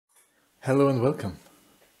Hello and welcome.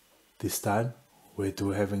 This time we're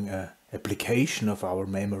having an application of our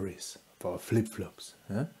memories, of our flip-flops.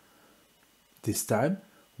 This time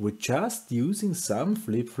we're just using some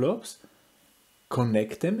flip-flops,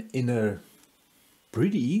 connect them in a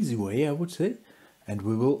pretty easy way, I would say, and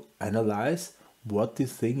we will analyze what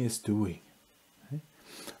this thing is doing.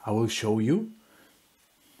 I will show you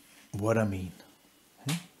what I mean.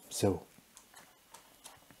 So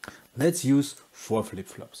let's use 4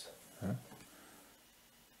 flip-flops.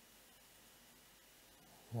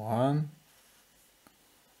 1,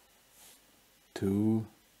 2,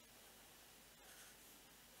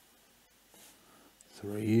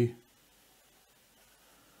 3.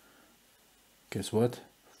 Guess what?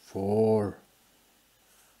 4.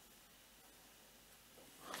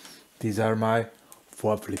 These are my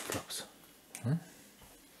 4 flip-flops.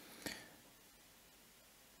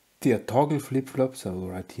 They are toggle flip-flops. I will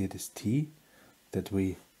write here this T that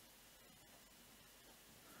we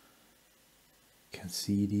can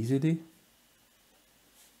see it easily.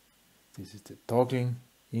 This is the toggling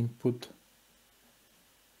input.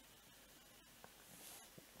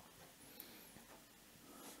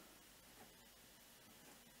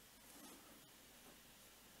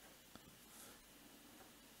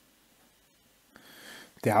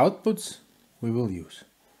 The outputs we will use.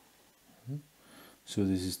 So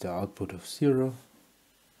this is the output of 0.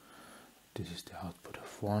 This is the output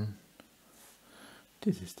of 1.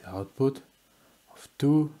 This is the output of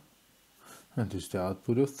 2. And this is the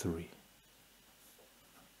output of 3.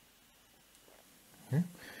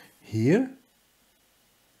 Here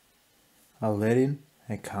I'll let in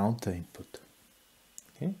a counter input.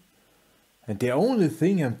 Okay? And the only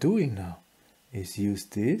thing I'm doing now is use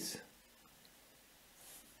this .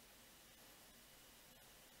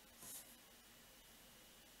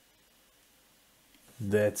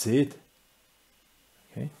 That's it.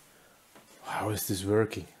 Okay. How is this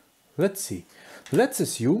working? Let's see. Let's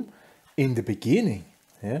assume in the beginning,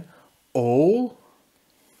 all.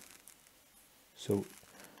 So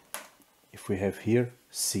if we have here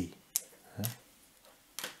C,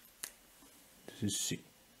 this is C,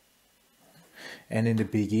 and in the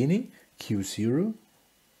beginning Q0,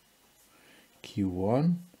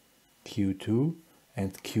 Q1, Q2,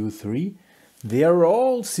 and Q3, they are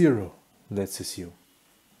all 0. Let's assume.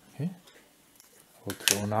 Okay. I'll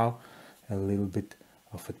draw now a little bit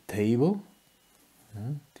of a table.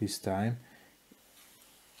 This time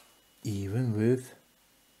even with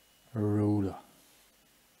a ruler.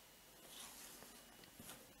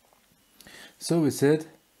 So we said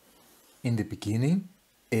in the beginning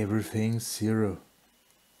everything's 0.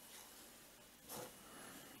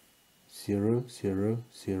 0, 0,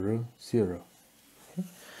 0, 0. Okay.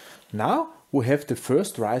 Now we have the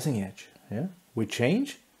first rising edge. We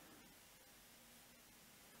change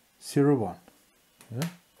 0, 1.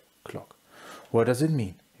 Clock. What does it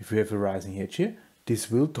mean? If we have a rising edge here, this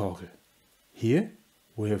will toggle. Here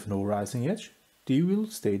we have no rising edge. They will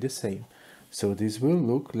stay the same. So this will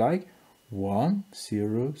look like 1,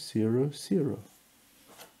 0, 0, 0.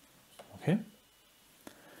 Okay.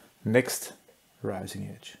 Next rising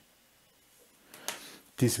edge.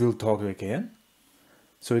 This will toggle again.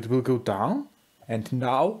 So it will go down and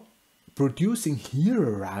now producing here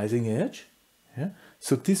a rising edge.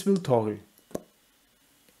 So this will toggle.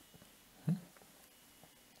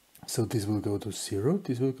 So this will go to 0,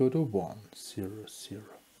 this will go to 1, 0, 0.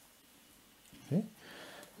 Okay.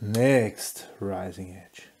 Next rising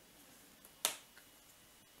edge.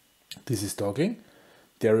 This is toggling.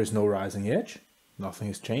 There is no rising edge, nothing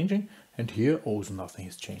is changing, and here also nothing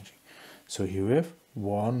is changing. So here we have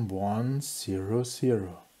 1, 1, 0,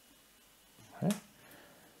 0. Okay.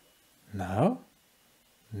 Now,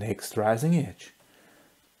 next rising edge.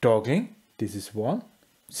 Toggling, this is 1,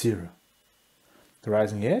 0. The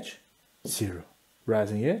rising edge, 0.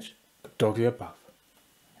 Rising edge, toggle above.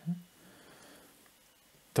 Okay.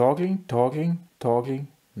 Toggling, toggling, toggling,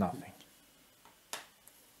 nothing.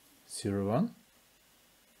 0, 1.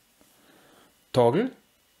 Toggle,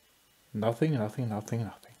 nothing, nothing, nothing,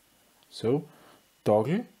 nothing. So,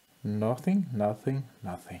 toggle, nothing, nothing,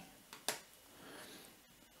 nothing.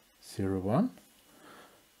 0, 1.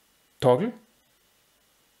 Toggle,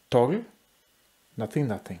 toggle, nothing,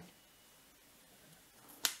 nothing.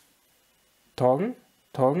 Toggle,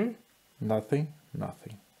 toggle, nothing,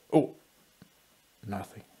 nothing. Oh,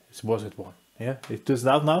 nothing. It was at 1. Yeah, it does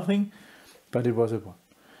not nothing, but it was at 1.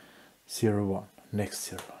 0, 1. Next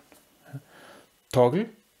 0, 1. Toggle,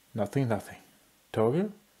 nothing, nothing.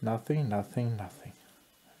 Toggle, nothing, nothing, nothing.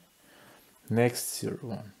 Next 0,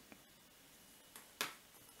 1.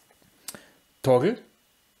 Toggle,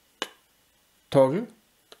 toggle,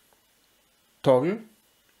 toggle,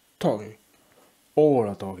 toggle. All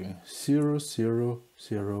are toggling 0, 0,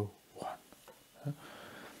 0, 1.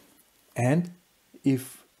 And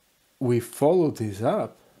if we follow this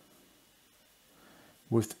up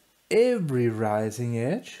with every rising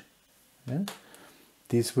edge,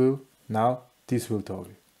 this will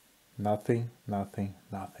toggle. Nothing, nothing,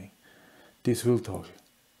 nothing. This will toggle.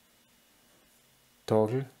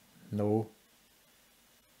 Toggle, no,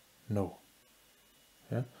 no.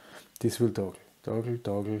 Yeah? This will toggle. Toggle,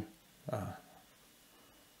 toggle.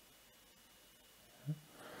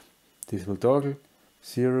 This will toggle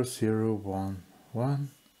 0, 0, 1, 1.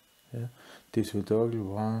 Yeah. This will toggle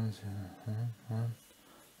 1, 0, 1.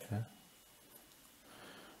 Yeah.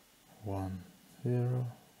 1, 0,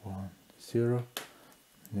 1, 0.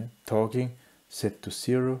 Yeah. Toggling set to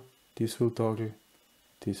 0. This will toggle.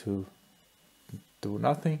 This will do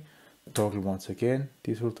nothing. Toggle once again.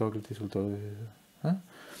 This will toggle. This will toggle.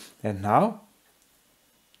 And now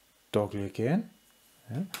toggle again.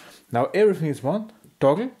 Yeah. Now everything is one.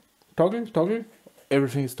 Toggle. Toggle, toggle,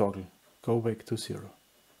 everything is toggle. Go back to 0.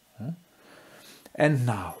 And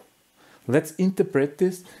now, let's interpret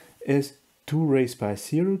this as 2 raised by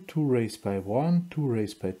 0, 2 raised by 1, 2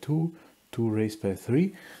 raised by 2, 2 raised by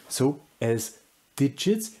 3. So as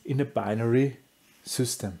digits in a binary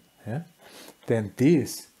system. Yeah? Then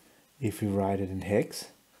this, if we write it in hex,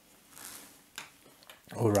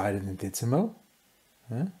 or write it in decimal,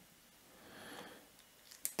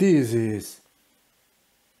 this is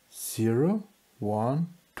 0, 1,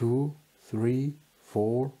 2, 3,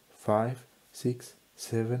 4, 5, 6,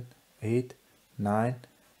 7, 8, 9,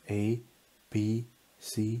 A, B,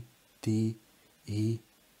 C, D, E,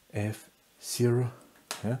 F, 0.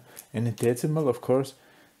 Yeah? And in decimal, of course,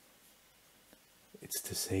 it's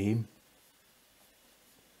the same.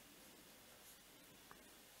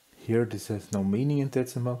 Here, this has no meaning in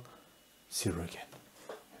decimal. 0 again.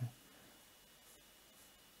 Yeah?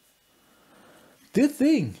 This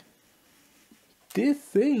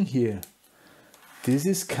thing here, this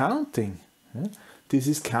is counting. Yeah? This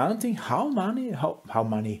is counting how many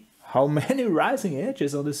rising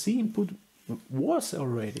edges on the C input was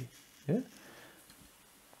already. Yeah?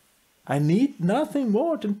 I need nothing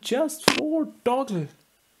more than just 4 toggle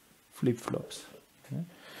flip-flops. Yeah?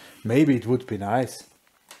 Maybe it would be nice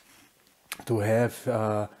to have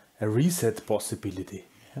a reset possibility,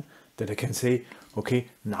 yeah? That I can say, okay,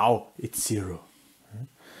 now it's 0. Yeah?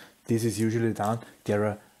 This is usually done. There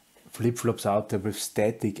are flip-flops out there with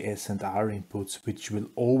static S and R inputs which will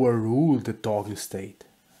overrule the toggle state.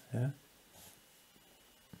 Yeah?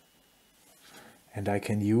 And I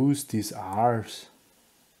can use these R's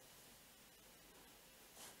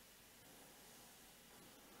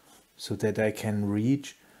so that I can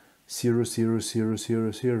reach 0, 0, 0,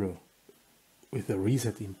 0, 0 with a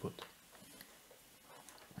reset input.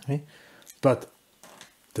 Okay? But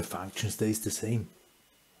the function stays the same.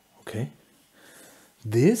 Okay?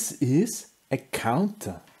 This is a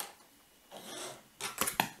counter.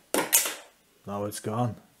 Now it's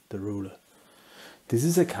gone, the ruler. This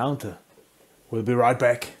is a counter. We'll be right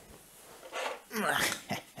back.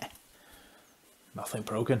 Nothing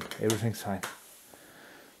broken, everything's fine.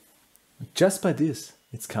 Just by this,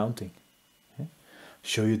 it's counting. Okay?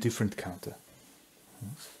 Show you a different counter.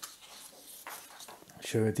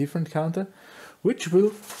 Show you a different counter, which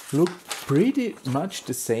will look pretty much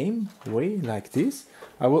the same way like this.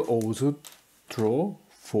 I will also draw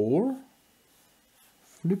 4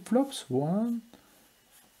 flip-flops. 1,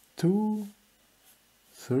 2,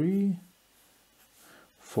 3,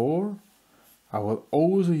 4. I will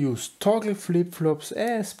also use toggle flip-flops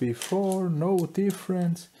as before, no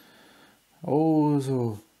difference.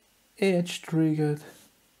 Also edge triggered.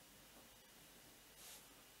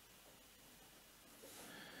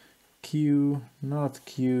 Q, not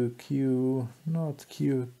Q, Q, not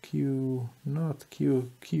Q, Q, not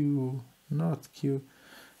Q, Q, not Q.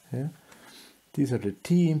 Yeah. These are the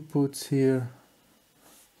T inputs here,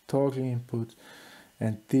 toggle inputs,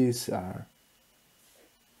 and these are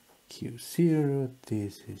Q0,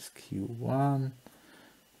 this is Q1,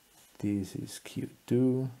 this is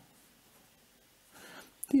Q2,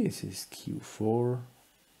 this is Q4,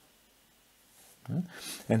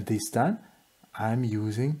 and this time I'm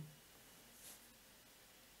using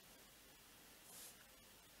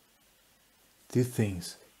these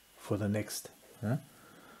things for the next.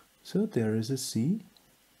 So there is a C.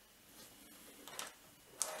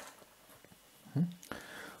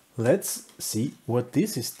 Let's see what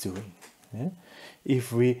this is doing.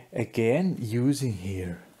 If we again using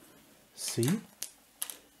here C,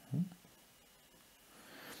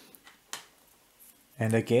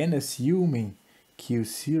 and again assuming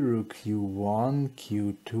Q0, Q1,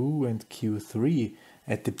 Q2 and Q3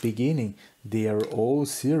 at the beginning, they are all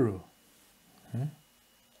 0.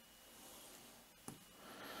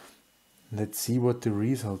 Let's see what the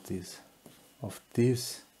result is of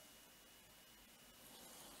this.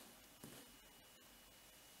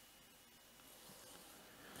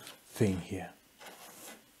 Thing here.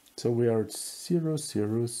 So we are at 0,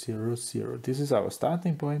 0, 0, 0. This is our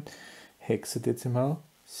starting point, hexadecimal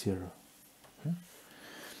 0. Okay.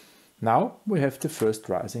 Now we have the first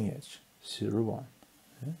rising edge, 0, 1.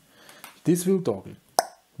 Okay. This will toggle.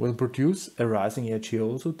 Will produce a rising edge here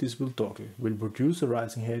also, this will toggle. Will produce a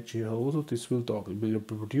rising edge here also, this will toggle. Will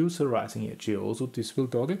produce a rising edge here also, this will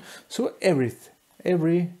toggle. So every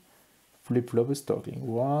flip-flop is toggling.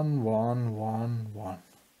 1, 1, 1, 1.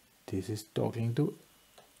 This is toggling to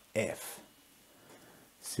F.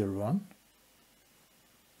 0, 1.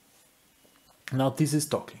 Now this is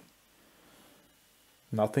toggling.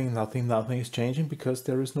 Nothing is changing because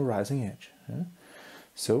there is no rising edge. Yeah?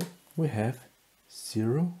 So we have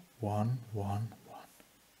 0, 1, 1, 1.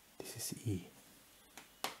 This is E.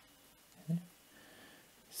 Okay.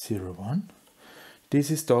 0, 1.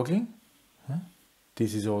 This is toggling.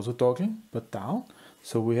 This is also toggling, but down.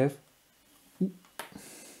 So we have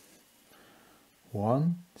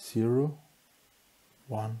 1, 0,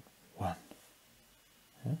 1, 1.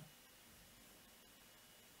 Yeah?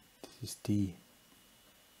 This is D.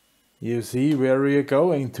 You see where we are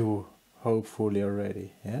going to, hopefully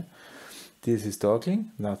already. Yeah? This is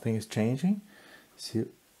toggling, nothing is changing. 0,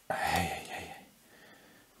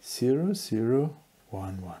 0, 0,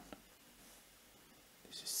 1, 1.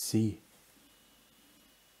 This is C.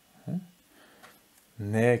 Yeah?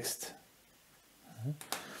 Next. Yeah?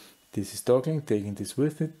 This is toggling, taking this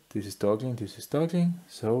with it. This is toggling, this is toggling.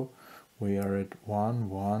 So we are at 1,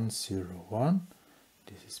 1, 0, 1.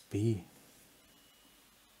 This is B.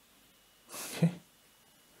 Okay.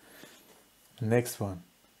 Next one.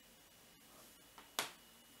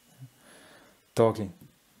 Toggling,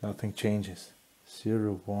 nothing changes.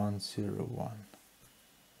 0, 1, 0, 1.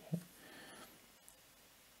 Okay.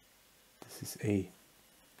 This is A.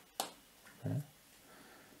 Okay.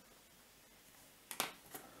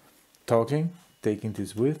 Toggling, taking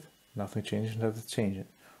this with, nothing changes, nothing changing.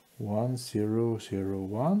 1, 0, 0,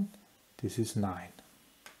 1. This is 9.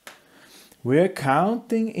 We are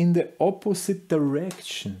counting in the opposite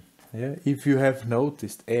direction. Yeah? If you have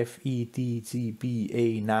noticed, F, E, D, G, B,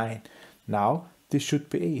 A, 9. Now this should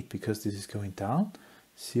be 8 because this is going down.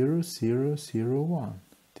 0, 0, 0, 1.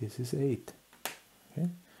 This is 8. Okay?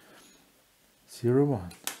 0,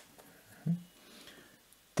 1.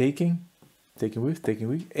 Taking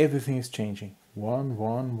with, everything is changing. 1,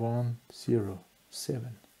 1, 1, 0,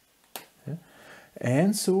 7. Yeah?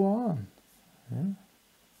 And so on. Yeah?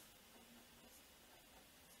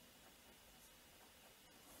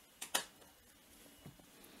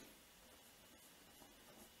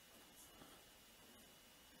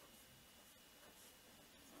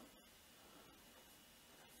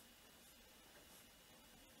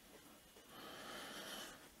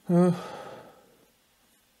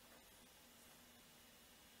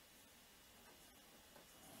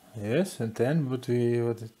 Yes, and then what do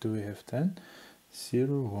we have then?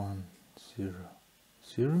 0, 1, 0,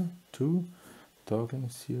 0, 2, toggling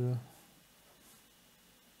 0.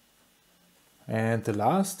 And the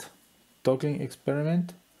last toggling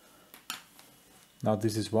experiment. Now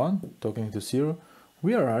this is 1, toggling to 0.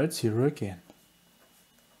 We are at 0 again.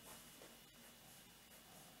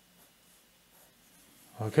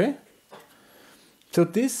 Okay? So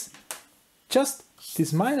this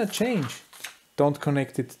minor change, don't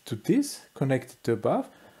connect it to this, connect it to above.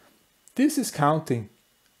 This is counting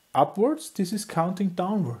upwards, this is counting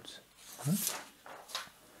downwards.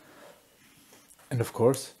 And of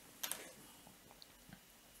course,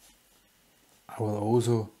 I will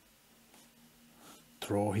also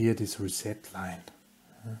draw here this reset line.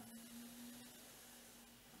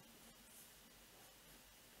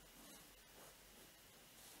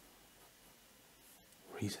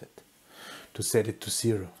 Reset to set it to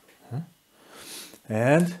 0.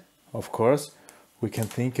 And of course we can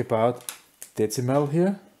think about decimal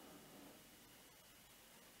here.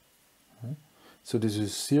 So this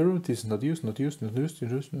is 0, this is not used, not used, not used,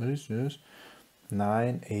 not used, not used, not used.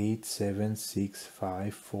 9, 8, 7, 6,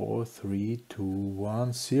 5, 4, 3, 2,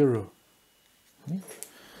 1, 0.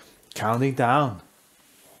 Counting down.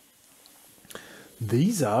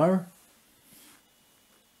 These are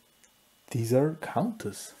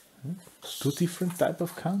counters. Two different type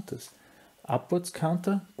of counters. Upwards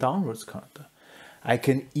counter, downwards counter. I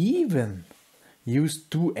can even use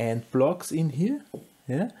 2 AND blocks in here,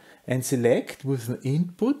 yeah, and select with an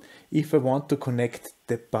input if I want to connect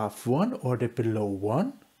the above one or the below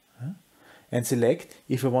one, and select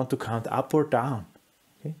if I want to count up or down.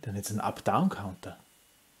 Okay, then it's an up-down counter.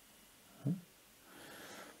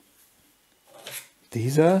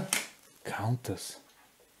 These are counters.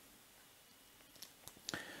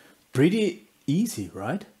 Pretty easy,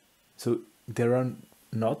 right? So they are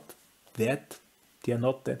not that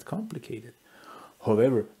complicated.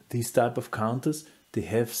 However, these type of counters, they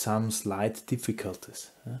have some slight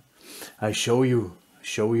difficulties. I show you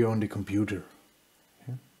on the computer.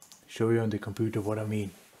 Show you on the computer what I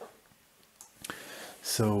mean.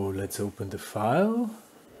 So let's open the file.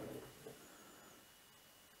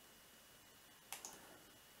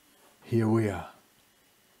 Here we are.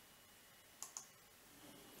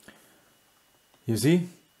 You see,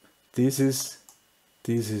 this is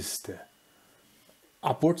the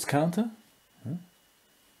upwards counter.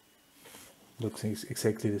 Looks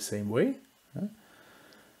exactly the same way.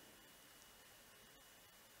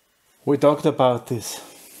 We talked about this,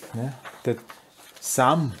 that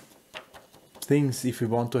some things, if we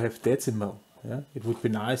want to have decimal, it would be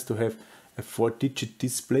nice to have a 4-digit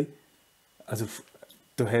display,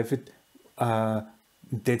 to have it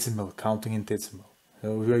decimal, counting in decimal.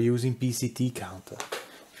 So we are using BCT counter.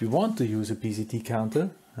 If you want to use a BCT counter,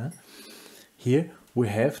 here we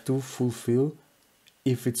have to fulfill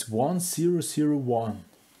if it's 1001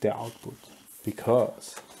 the output,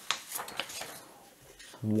 because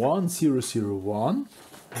 1001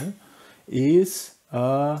 is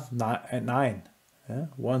 9.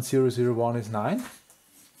 1001 is 9.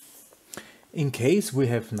 In case we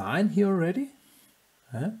have 9 here already,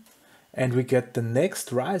 and we get the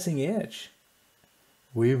next rising edge,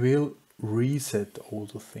 we will reset all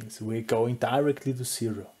the things. We're going directly to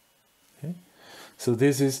 0. Okay? So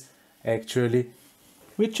this is actually,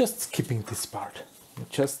 we're just skipping this part.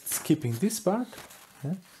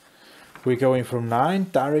 We're going from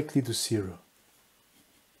 9 directly to 0.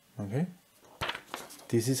 Okay?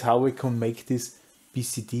 This is how we can make this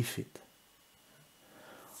BCD fit.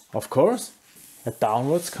 Of course, a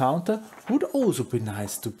downwards counter would also be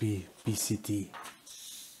nice to be BCD.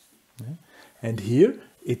 And here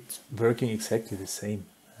it's working exactly the same.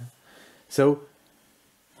 So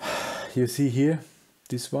you see here,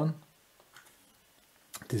 this one,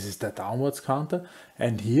 this is the downwards counter,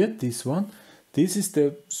 and here this one, this is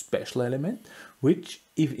the special element, which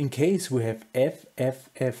if in case we have F, F,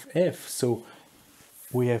 F, F, so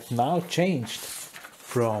we have now changed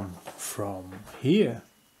from here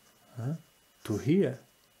to here,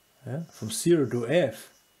 from 0 to F.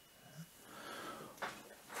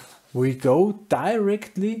 We go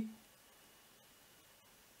directly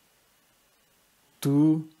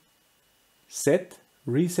to set,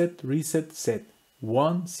 reset, reset, set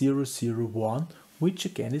 1001, which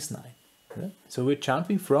again is 9. So we're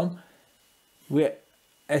jumping from where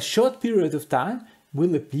a short period of time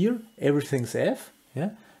will appear everything's F,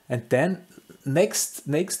 and then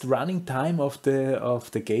next running time of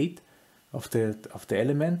the gate of the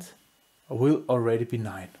element will already be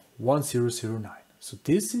 9, 1009. So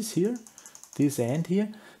this is here, this end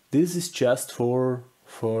here, this is just for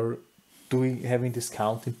having this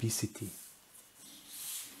count in BCT.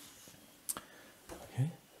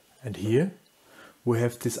 Okay. And here we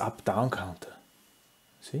have this up-down counter.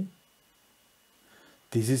 See?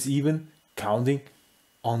 This is even counting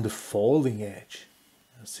on the falling edge.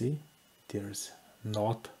 You see? There's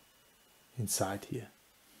not inside here.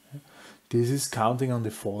 This is counting on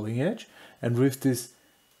the falling edge, and with this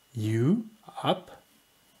U up,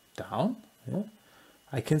 down,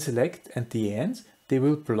 I can select at the ends, they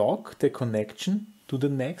will block the connection to the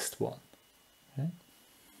next one.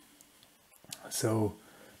 So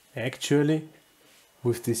actually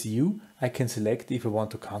with this U I can select if I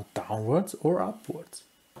want to count downwards or upwards.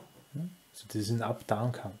 So this is an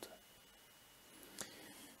up-down counter.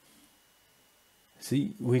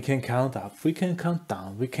 See, we can count up, we can count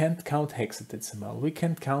down, we can't count hexadecimal, we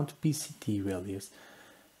can count BCT values.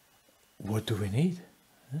 What do we need?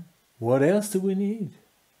 What else do we need?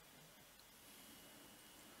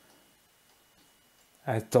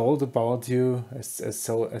 I told about you, I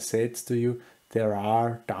said to you, there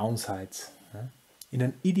are downsides. In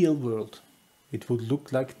an ideal world, it would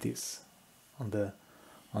look like this on the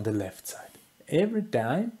left side. Every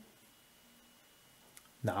time,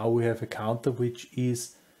 now we have a counter which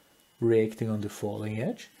is reacting on the falling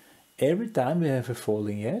edge. Every time we have a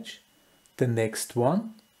falling edge, the next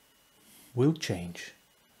one will change.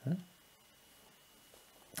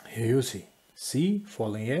 Here you see,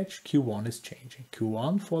 falling edge, Q1 is changing.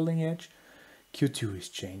 Q1 falling edge, Q2 is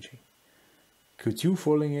changing. Q2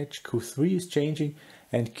 falling edge, Q3 is changing,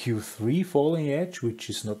 and Q3 falling edge, which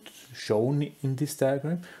is not shown in this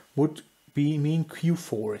diagram, would mean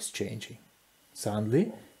Q4 is changing.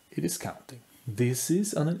 Suddenly it is counting. This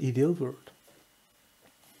is on an ideal world.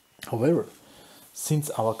 However, since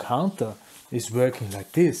our counter is working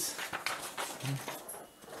like this,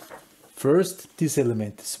 first this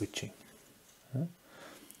element is switching.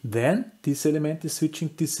 Then this element is switching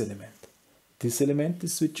this element. This element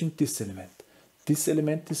is switching this element. This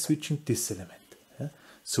element is switching this element.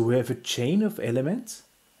 So we have a chain of elements.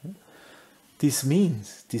 This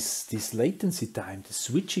means this latency time, the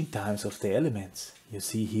switching times of the elements, you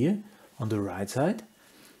see here on the right side,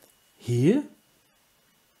 here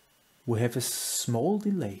we have a small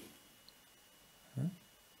delay.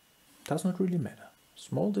 Does not really matter.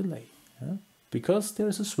 Small delay, because there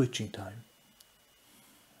is a switching time.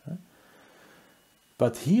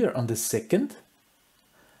 But here on the second,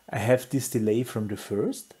 I have this delay from the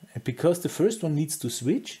first, and because the first one needs to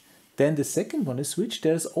switch, then the second one is switched,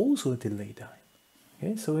 there's also a delay time.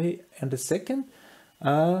 Okay, so on the second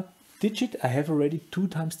digit, I have already 2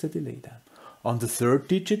 times the delay time. On the third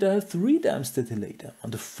digit, I have 3 times the delay time. On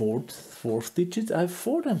the fourth digit, I have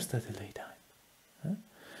 4 times the delay time.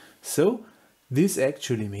 So this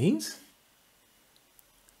actually means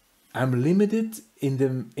I'm limited in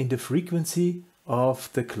the frequency of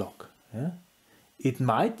the clock. It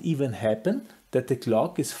might even happen that the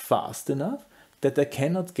clock is fast enough that I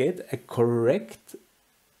cannot get a correct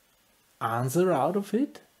answer out of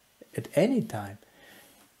it at any time.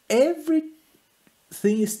 Everything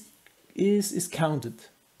is counted,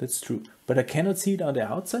 that's true, but I cannot see it on the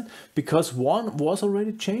outside because one was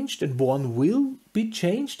already changed and one will be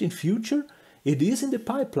changed in future. It is in the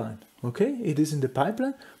pipeline, okay? It is in the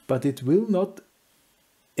pipeline, but it will not,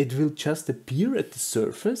 it will just appear at the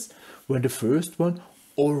surface when the first one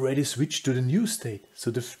already switched to the new state.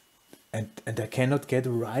 So and I cannot get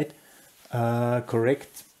a right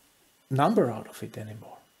correct number out of it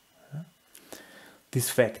anymore. This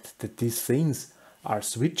fact that these things are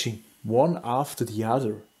switching one after the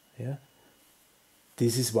other,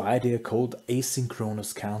 this is why they are called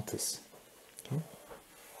asynchronous counters. Okay?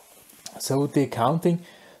 So the counting,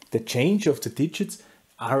 the change of the digits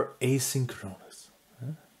are asynchronous.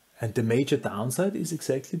 And the major downside is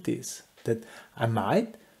exactly this, that I'm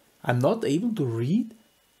not able to read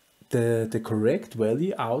the correct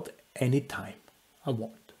value out any time I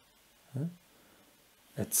want.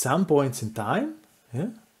 At some points in time,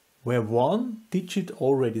 where one digit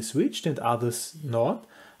already switched and others not,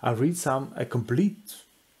 I read a complete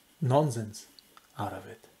nonsense out of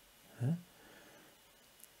it.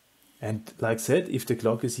 And like I said, if the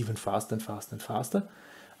clock is even faster and faster and faster,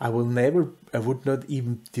 I would not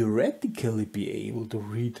even theoretically be able to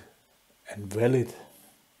read a valid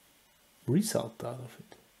result out of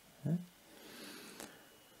it.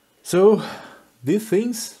 So these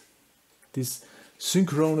things, these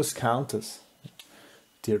synchronous counters,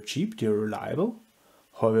 they're cheap, they're reliable.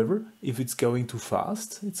 However, if it's going too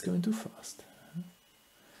fast, it's going too fast.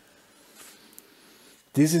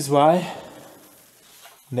 This is why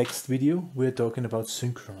next video we're talking about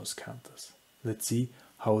synchronous counters. Let's see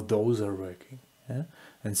how those are working.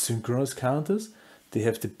 And synchronous counters, they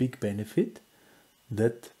have the big benefit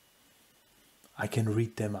that I can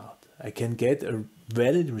read them out. I can get a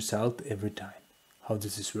valid result every time. How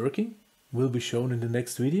this is working will be shown in the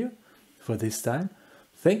next video. For this time,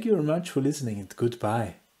 thank you very much for listening and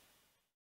goodbye.